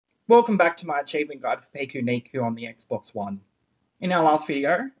Welcome back to my achievement guide for Pikuniku on the Xbox One. In our last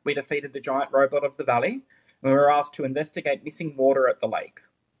video, we defeated the giant robot of the valley, and we were asked to investigate missing water at the lake.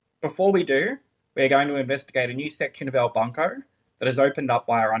 Before we do, we are going to investigate a new section of our bunker that is opened up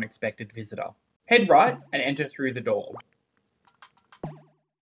by our unexpected visitor. Head right and enter through the door.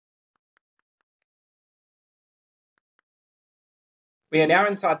 We are now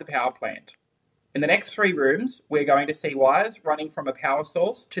inside the power plant. In the next 3 rooms, we're going to see wires running from a power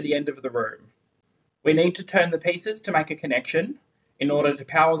source to the end of the room. We need to turn the pieces to make a connection in order to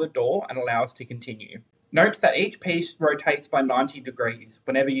power the door and allow us to continue. Note that each piece rotates by 90 degrees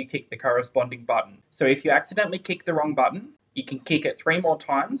whenever you kick the corresponding button. So if you accidentally kick the wrong button, you can kick it 3 more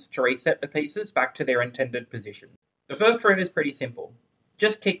times to reset the pieces back to their intended position. The first room is pretty simple.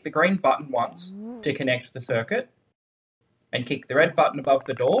 Just kick the green button once to connect the circuit, and kick the red button above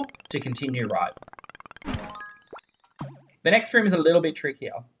the door to continue right. The next room is a little bit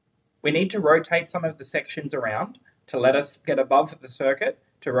trickier. We need to rotate some of the sections around to let us get above the circuit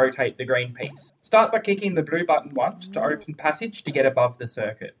to rotate the green piece. Start by kicking the blue button once to open passage to get above the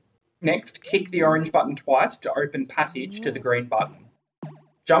circuit. Next, kick the orange button twice to open passage to the green button.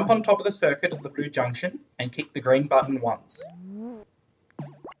 Jump on top of the circuit at the blue junction and kick the green button once.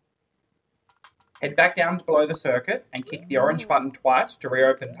 Head back down to below the circuit and kick the orange button twice to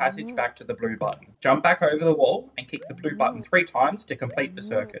reopen passage back to the blue button. Jump back over the wall and kick the blue button 3 times to complete the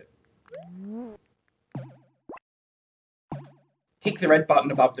circuit. Kick the red button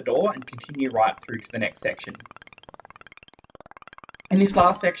above the door and continue right through to the next section. In this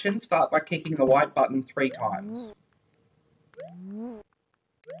last section, start by kicking the white button 3 times.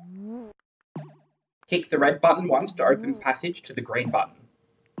 Kick the red button once to open passage to the green button.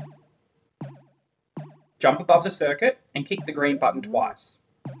 Jump above the circuit and kick the green button twice.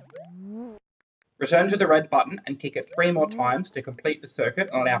 Return to the red button and kick it 3 more times to complete the circuit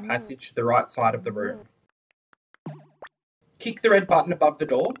and allow passage to the right side of the room. Kick the red button above the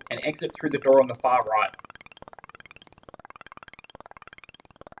door and exit through the door on the far right.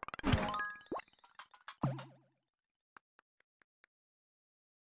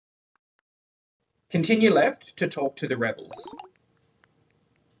 Continue left to talk to the rebels.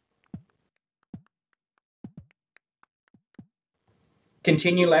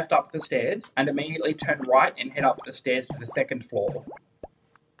 Continue left up the stairs and immediately turn right and head up the stairs to the 2nd floor.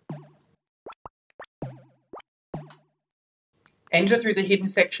 Enter through the hidden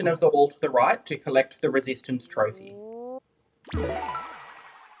section of the wall to the right to collect the resistance trophy.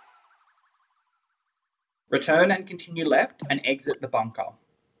 Return and continue left and exit the bunker.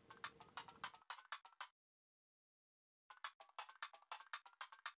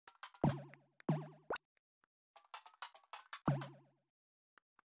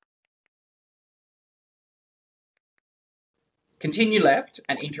 Continue left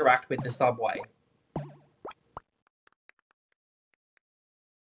and interact with the subway.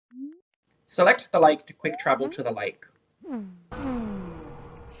 Select the lake to quick travel to the lake.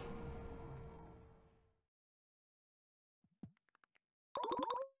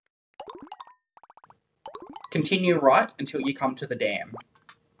 Continue right until you come to the dam.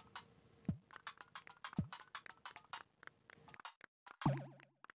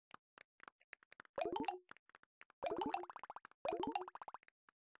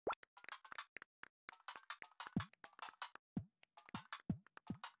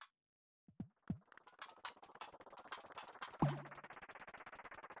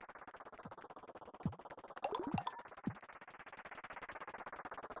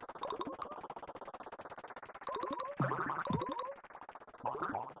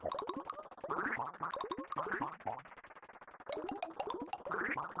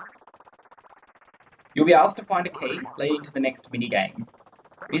 You'll be asked to find a key leading to the next minigame.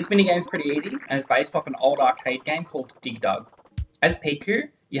 This minigame is pretty easy and is based off an old arcade game called PikDug. As Piku,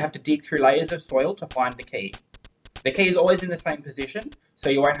 you have to dig through layers of soil to find the key. The key is always in the same position, so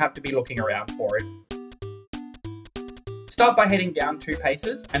you won't have to be looking around for it. Start by heading down 2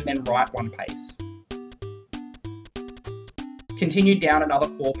 paces and then right 1 pace. Continue down another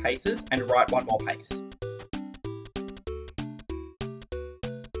 4 paces and right 1 more pace.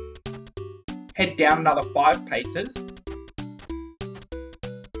 Head down another 5 paces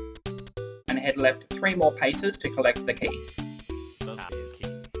and head left 3 more paces to collect the key.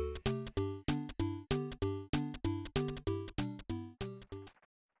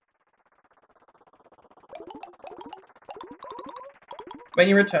 When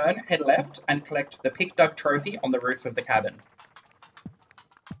you return, head left and collect the PikDug trophy on the roof of the cabin.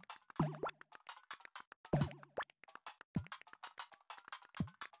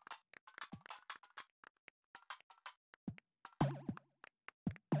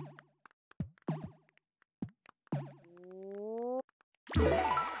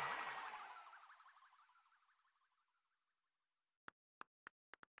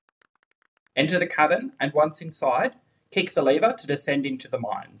 Enter the cabin, and once inside, kick the lever to descend into the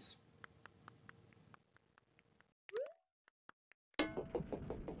mines.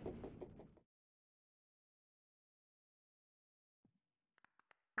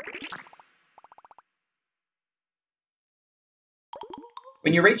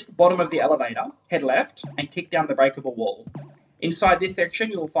 When you reach the bottom of the elevator, head left and kick down the breakable wall. Inside this section,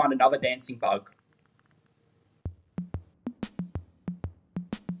 you will find another dancing bug.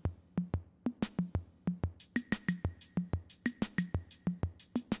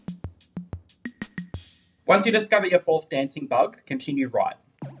 Once you discover your fourth dancing bug, continue right.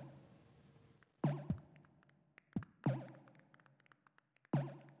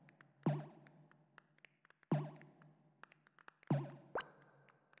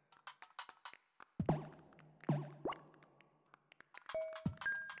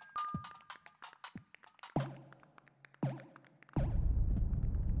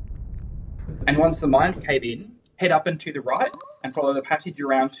 And once the mines cave in, head up and to the right and follow the passage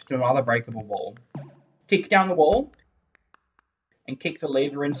around to another breakable wall. Kick down the wall and kick the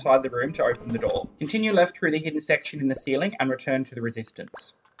lever inside the room to open the door. Continue left through the hidden section in the ceiling and return to the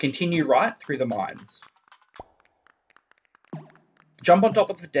resistance. Continue right through the mines. Jump on top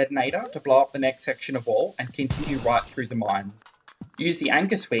of the detonator to blow up the next section of wall and continue right through the mines. Use the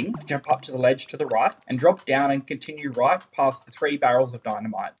anchor swing to jump up to the ledge to the right and drop down and continue right past the 3 barrels of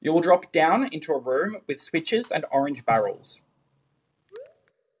dynamite. You will drop down into a room with switches and orange barrels.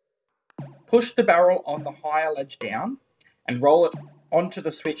 Push the barrel on the higher ledge down and roll it onto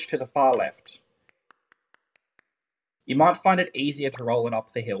the switch to the far left. You might find it easier to roll it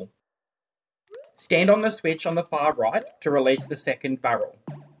up the hill. Stand on the switch on the far right to release the second barrel.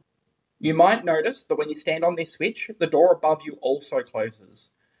 You might notice that when you stand on this switch, the door above you also closes.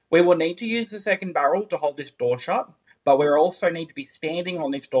 We will need to use the second barrel to hold this door shut, but we also need to be standing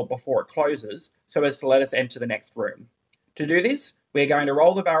on this door before it closes so as to let us enter the next room. To do this, we are going to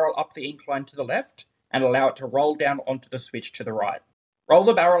roll the barrel up the incline to the left and allow it to roll down onto the switch to the right. Roll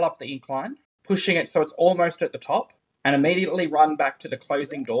the barrel up the incline, pushing it so it's almost at the top, and immediately run back to the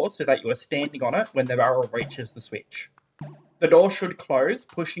closing door so that you are standing on it when the barrel reaches the switch. The door should close,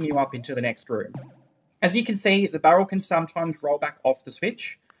 pushing you up into the next room. As you can see, the barrel can sometimes roll back off the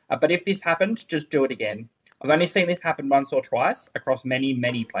switch, but if this happens, just do it again. I've only seen this happen once or twice across many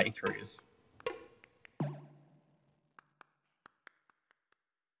playthroughs.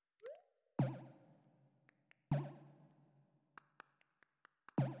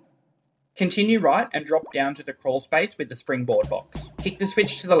 Continue right and drop down to the crawl space with the springboard box. Kick the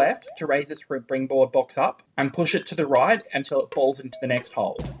switch to the left to raise the springboard box up and push it to the right until it falls into the next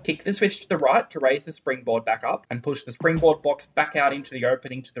hole. Kick the switch to the right to raise the springboard back up and push the springboard box back out into the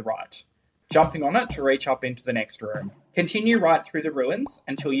opening to the right, jumping on it to reach up into the next room. Continue right through the ruins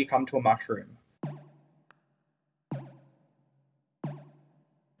until you come to a mushroom.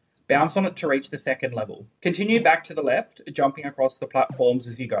 Bounce on it to reach the second level. Continue back to the left, jumping across the platforms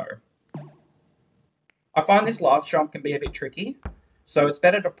as you go. I find this last jump can be a bit tricky, so it's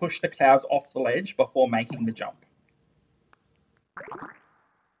better to push the clouds off the ledge before making the jump.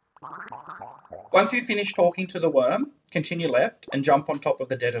 Once you finish talking to the worm, continue left and jump on top of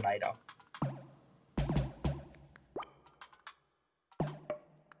the detonator.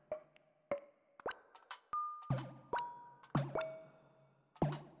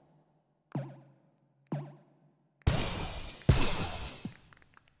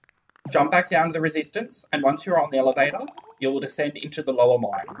 Jump back down to the resistance, and once you're on the elevator, you will descend into the lower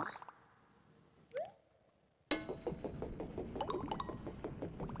mines.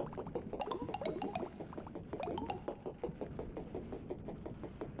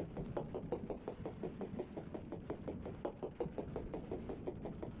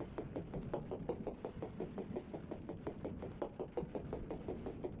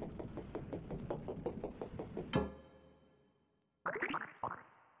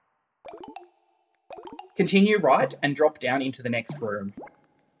 Continue right and drop down into the next room.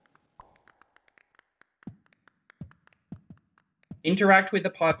 Interact with the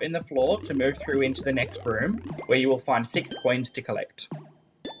pipe in the floor to move through into the next room, where you will find 6 coins to collect.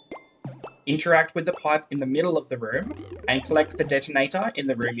 Interact with the pipe in the middle of the room, and collect the detonator in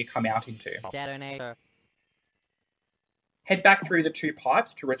the room you come out into. Detonator. Head back through the 2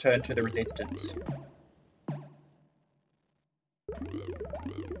 pipes to return to the resistance.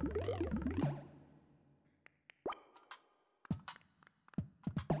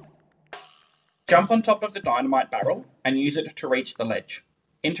 Jump on top of the dynamite barrel and use it to reach the ledge.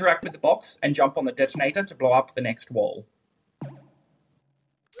 Interact with the box and jump on the detonator to blow up the next wall.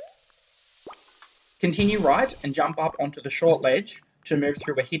 Continue right and jump up onto the short ledge to move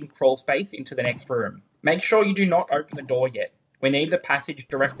through a hidden crawl space into the next room. Make sure you do not open the door yet. We need the passage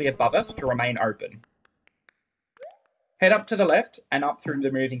directly above us to remain open. Head up to the left and up through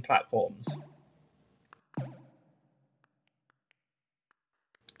the moving platforms.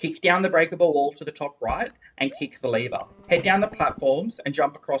 Kick down the breakable wall to the top right and kick the lever. Head down the platforms and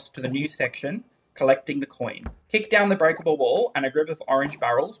jump across to the new section, collecting the coin. Kick down the breakable wall and a group of orange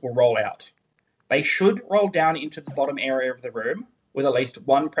barrels will roll out. They should roll down into the bottom area of the room, with at least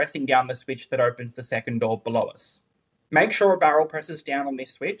one pressing down the switch that opens the second door below us. Make sure a barrel presses down on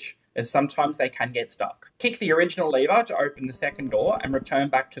this switch, as sometimes they can get stuck. Kick the original lever to open the second door and return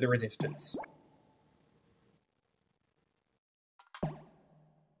back to the resistance.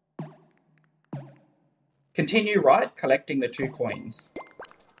 Continue right, collecting the 2 coins.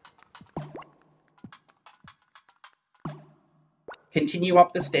 Continue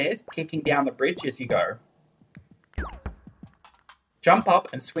up the stairs, kicking down the bridge as you go. Jump up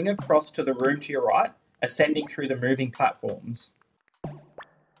and swing across to the room to your right, ascending through the moving platforms.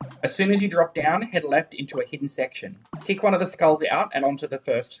 As soon as you drop down, head left into a hidden section. Kick one of the skulls out and onto the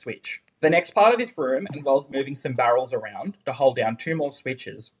first switch. The next part of this room involves moving some barrels around to hold down 2 more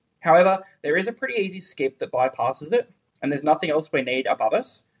switches. However, there is a pretty easy skip that bypasses it, and there's nothing else we need above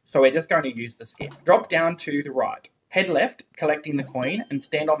us, so we're just going to use the skip. Drop down to the right. Head left, collecting the coin, and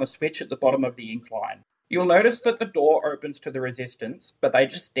stand on the switch at the bottom of the incline. You'll notice that the door opens to the resistance, but they're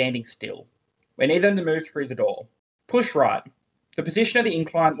just standing still. We need them to move through the door. Push right. The position of the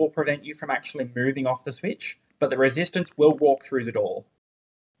incline will prevent you from actually moving off the switch, but the resistance will walk through the door.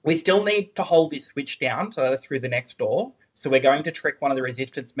 We still need to hold this switch down to let us through the next door, so we're going to trick one of the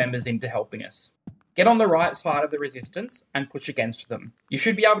resistance members into helping us. Get on the right side of the resistance and push against them. You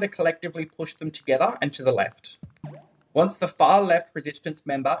should be able to collectively push them together and to the left. Once the far left resistance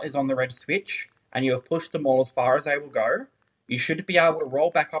member is on the red switch, and you have pushed them all as far as they will go, you should be able to roll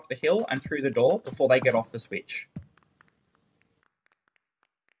back up the hill and through the door before they get off the switch.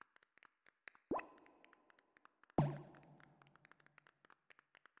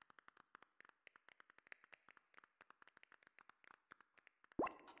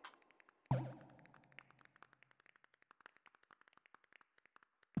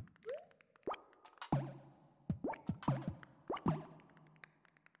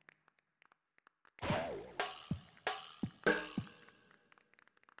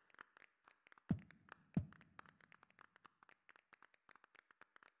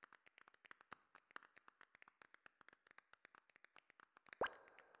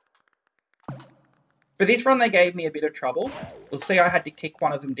 For this run, they gave me a bit of trouble. You'll see I had to kick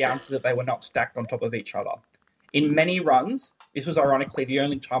one of them down so that they were not stacked on top of each other. In many runs, this was ironically the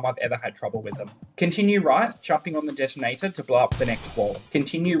only time I've ever had trouble with them. Continue right, jumping on the detonator to blow up the next wall.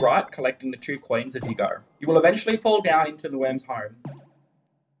 Continue right, collecting the 2 coins as you go. You will eventually fall down into the worm's home.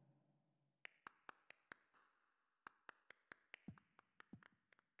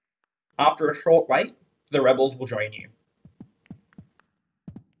 After a short wait, the rebels will join you.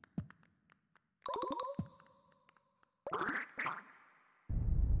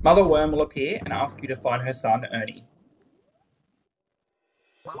 Mother Worm will appear and ask you to find her son, Ernie.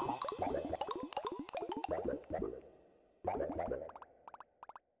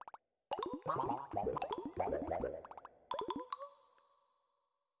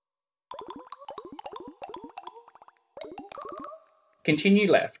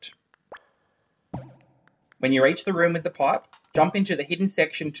 Continue left. When you reach the room with the pipe, jump into the hidden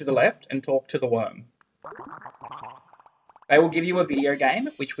section to the left and talk to the worm. They will give you a video game,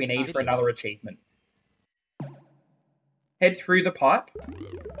 which we need for another achievement. Head through the pipe,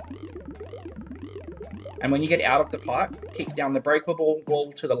 and when you get out of the pipe, kick down the breakable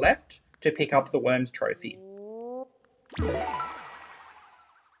wall to the left to pick up the worm's trophy.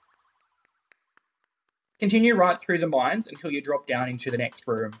 Continue right through the mines until you drop down into the next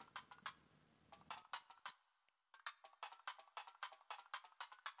room.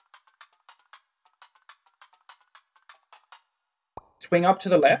 Swing up to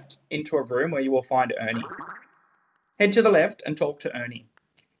the left into a room where you will find Ernie. Head to the left and talk to Ernie.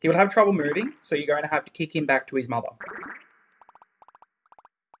 He will have trouble moving, so you're going to have to kick him back to his mother.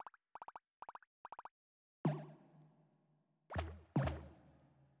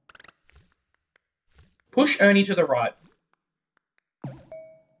 Push Ernie to the right.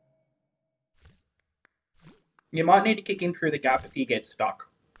 You might need to kick him through the gap if he gets stuck.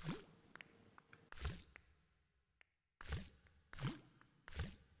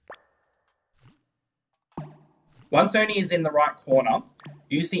 Once Ernie is in the right corner,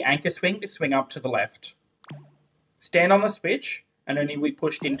 use the anchor swing to swing up to the left. Stand on the switch, and Ernie will be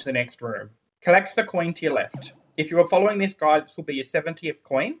pushed into the next room. Collect the coin to your left. If you are following this guide, this will be your 70th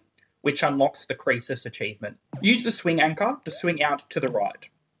coin, which unlocks the Cresus achievement. Use the swing anchor to swing out to the right.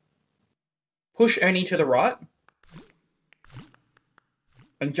 Push Ernie to the right,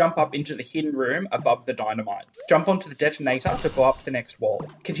 and jump up into the hidden room above the dynamite. Jump onto the detonator to go up the next wall.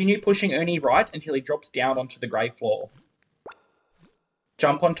 Continue pushing Ernie right until he drops down onto the grey floor.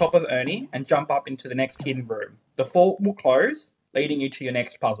 Jump on top of Ernie and jump up into the next hidden room. The vault will close, leading you to your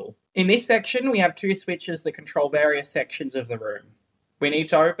next puzzle. In this section, we have 2 switches that control various sections of the room. We need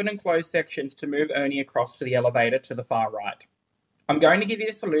to open and close sections to move Ernie across to the elevator to the far right. I'm going to give you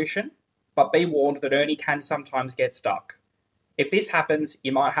the solution, but be warned that Ernie can sometimes get stuck. If this happens,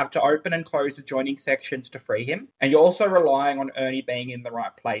 you might have to open and close adjoining sections to free him, and you're also relying on Ernie being in the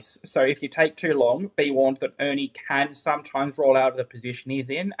right place. So if you take too long, be warned that Ernie can sometimes roll out of the position he's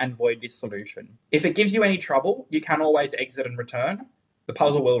in and void this solution. If it gives you any trouble, you can always exit and return. The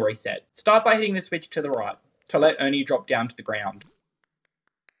puzzle will reset. Start by hitting the switch to the right, to let Ernie drop down to the ground.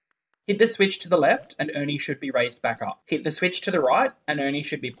 Hit the switch to the left, and Ernie should be raised back up. Hit the switch to the right, and Ernie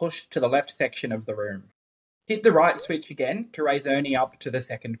should be pushed to the left section of the room. Hit the right switch again to raise Ernie up to the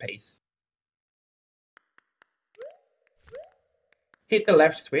second piece. Hit the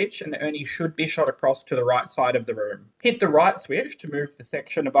left switch and Ernie should be shot across to the right side of the room. Hit the right switch to move the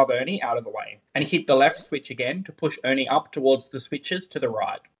section above Ernie out of the way. And hit the left switch again to push Ernie up towards the switches to the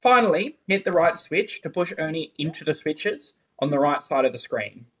right. Finally, hit the right switch to push Ernie into the switches on the right side of the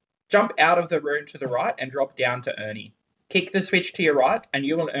screen. Jump out of the room to the right and drop down to Ernie. Kick the switch to your right, and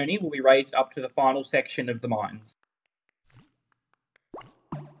you and Ernie will be raised up to the final section of the mines.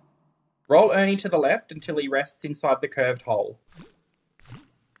 Roll Ernie to the left until he rests inside the curved hole.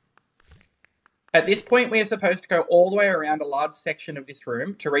 At this point, we are supposed to go all the way around a large section of this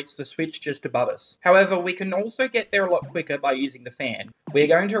room to reach the switch just above us. However, we can also get there a lot quicker by using the fan. We are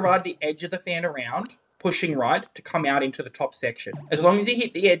going to ride the edge of the fan around, pushing right to come out into the top section. As long as you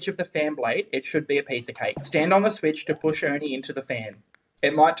hit the edge of the fan blade, it should be a piece of cake. Stand on the switch to push Ernie into the fan.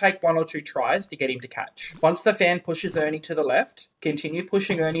 It might take 1 or 2 tries to get him to catch. Once the fan pushes Ernie to the left, continue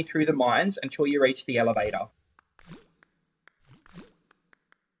pushing Ernie through the mines until you reach the elevator.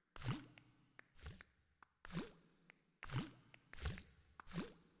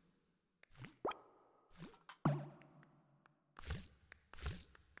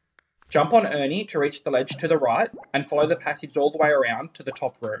 Jump on Ernie to reach the ledge to the right, and follow the passage all the way around to the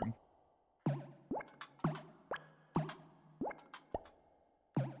top room.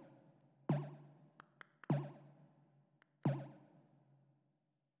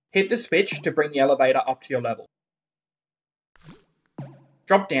 Hit the switch to bring the elevator up to your level.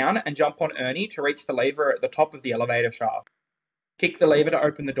 Drop down and jump on Ernie to reach the lever at the top of the elevator shaft. Kick the lever to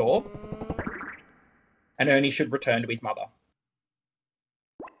open the door, and Ernie should return to his mother.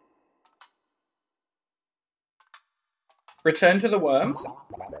 Return to the worms,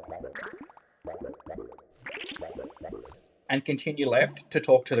 and continue left to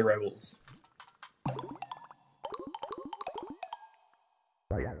talk to the rebels.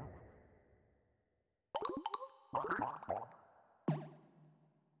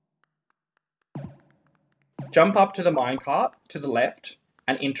 Jump up to the minecart to the left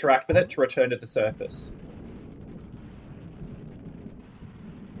and interact with it to return to the surface.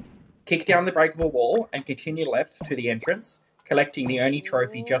 Kick down the breakable wall and continue left to the entrance, collecting the Ernie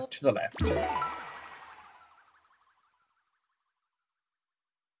trophy just to the left.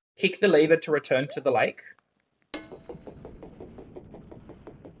 Kick the lever to return to the lake.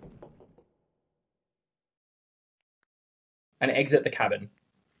 And exit the cabin.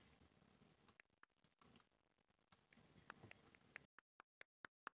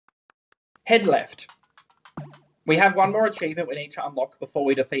 Head left. We have 1 more achievement we need to unlock before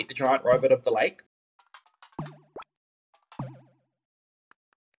we defeat the giant robot of the lake.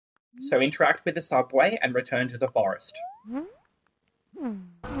 So interact with the subway and return to the forest.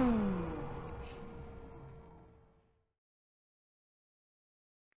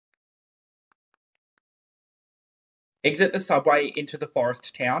 Exit the subway into the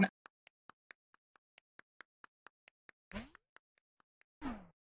forest town.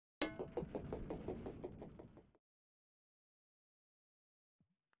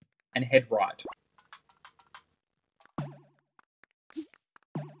 And head right.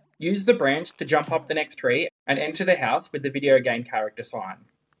 Use the branch to jump up the next tree and enter the house with the video game character sign.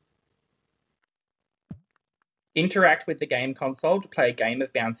 Interact with the game console to play a game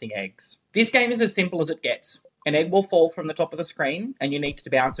of bouncing eggs. This game is as simple as it gets. An egg will fall from the top of the screen, and you need to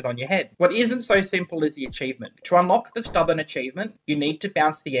bounce it on your head. What isn't so simple is the achievement. To unlock the stubborn achievement, you need to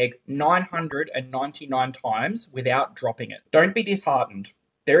bounce the egg 999 times without dropping it. Don't be disheartened.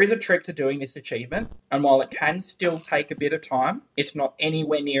 There is a trick to doing this achievement, and while it can still take a bit of time, it's not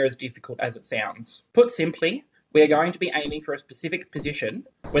anywhere near as difficult as it sounds. Put simply, we are going to be aiming for a specific position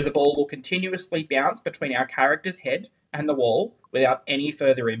where the ball will continuously bounce between our character's head and the wall without any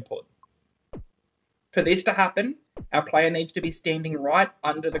further input. For this to happen, our player needs to be standing right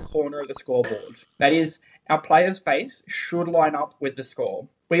under the corner of the scoreboard. That is, our player's face should line up with the score.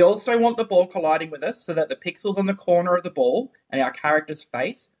 We also want the ball colliding with us so that the pixels on the corner of the ball and our character's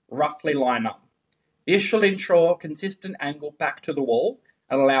face roughly line up. This should ensure a consistent angle back to the wall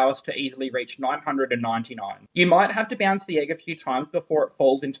and allow us to easily reach 999. You might have to bounce the egg a few times before it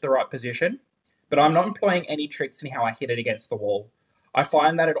falls into the right position, but I'm not employing any tricks in how I hit it against the wall. I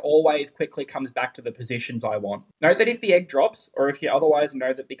find that it always quickly comes back to the positions I want. Note that if the egg drops, or if you otherwise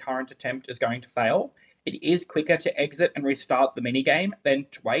know that the current attempt is going to fail, it is quicker to exit and restart the minigame than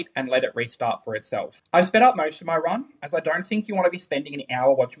to wait and let it restart for itself. I've sped up most of my run, as I don't think you want to be spending an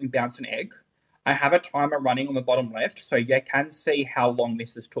hour watching me bounce an egg. I have a timer running on the bottom left, so you can see how long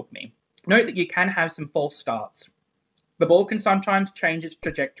this has took me. Note that you can have some false starts. The ball can sometimes change its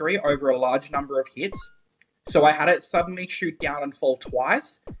trajectory over a large number of hits, so I had it suddenly shoot down and fall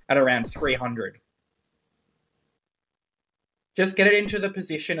twice at around 300. Just get it into the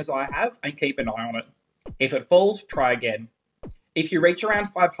position as I have and keep an eye on it. If it falls, try again. If you reach around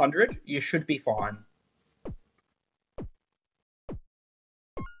 500, you should be fine.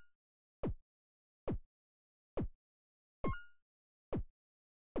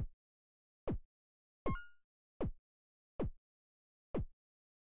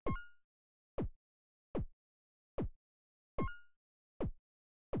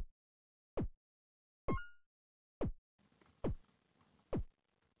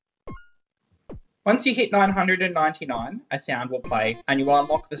 Once you hit 999, a sound will play, and you will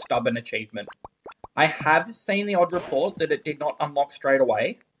unlock the stubborn achievement. I have seen the odd report that it did not unlock straight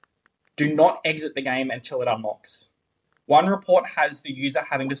away. Do not exit the game until it unlocks. One report has the user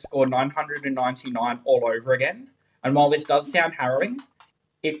having to score 999 all over again, and while this does sound harrowing,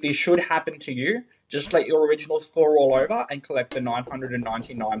 if this should happen to you, just let your original score roll over and collect the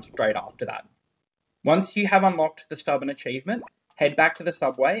 999 straight after that. Once you have unlocked the stubborn achievement, head back to the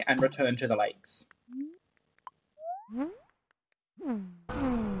subway and return to the lakes.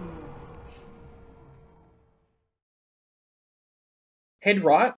 Head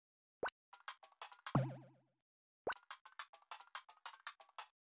right.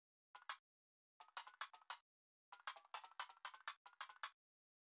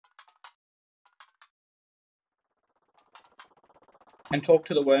 And talk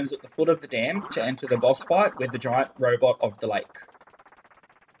to the worms at the foot of the dam to enter the boss fight with the giant robot of the lake.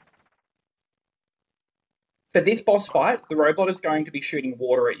 For this boss fight, the robot is going to be shooting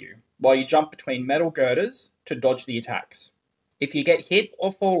water at you, while you jump between metal girders to dodge the attacks. If you get hit or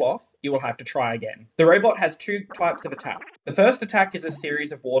fall off, you will have to try again. The robot has two types of attack. The first attack is a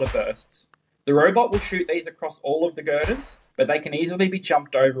series of water bursts. The robot will shoot these across all of the girders, but they can easily be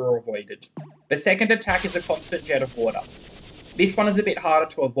jumped over or avoided. The second attack is a constant jet of water. This one is a bit harder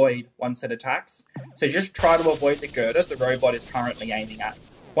to avoid once it attacks, so just try to avoid the girder the robot is currently aiming at.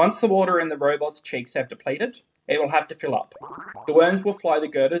 Once the water in the robot's cheeks have depleted, it will have to fill up. The worms will fly the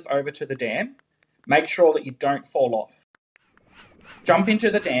girders over to the dam. Make sure that you don't fall off. Jump into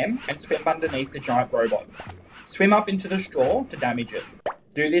the dam and swim underneath the giant robot. Swim up into the straw to damage it.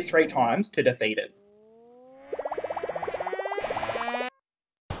 Do this 3 times to defeat it.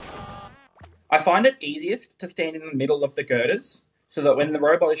 I find it easiest to stand in the middle of the girders, so that when the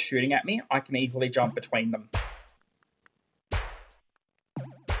robot is shooting at me, I can easily jump between them.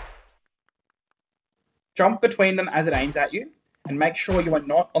 Jump between them as it aims at you, and make sure you are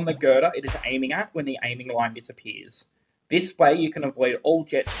not on the girder it is aiming at when the aiming line disappears. This way you can avoid all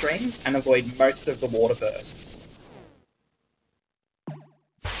jet streams and avoid most of the water bursts.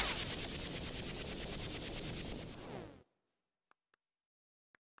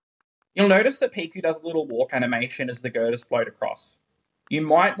 You'll notice that Piku does a little walk animation as the girders float across. You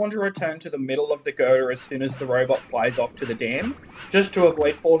might want to return to the middle of the girder as soon as the robot flies off to the dam, just to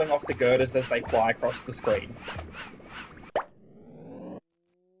avoid falling off the girders as they fly across the screen.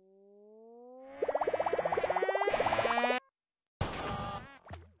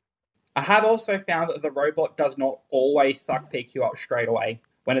 I have also found that the robot does not always suck Piku up straight away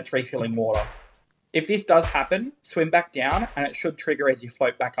when it's refilling water. If this does happen, swim back down and it should trigger as you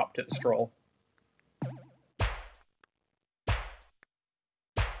float back up to the straw.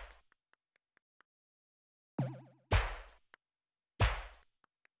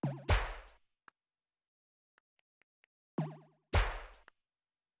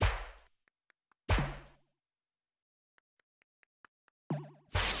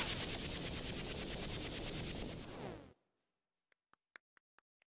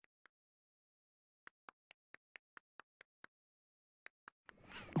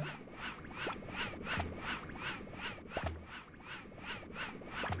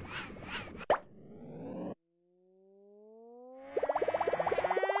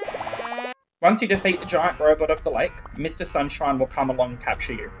 Once you defeat the giant robot of the lake, Mr. Sunshine will come along and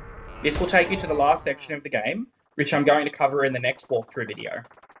capture you. This will take you to the last section of the game, which I'm going to cover in the next walkthrough video.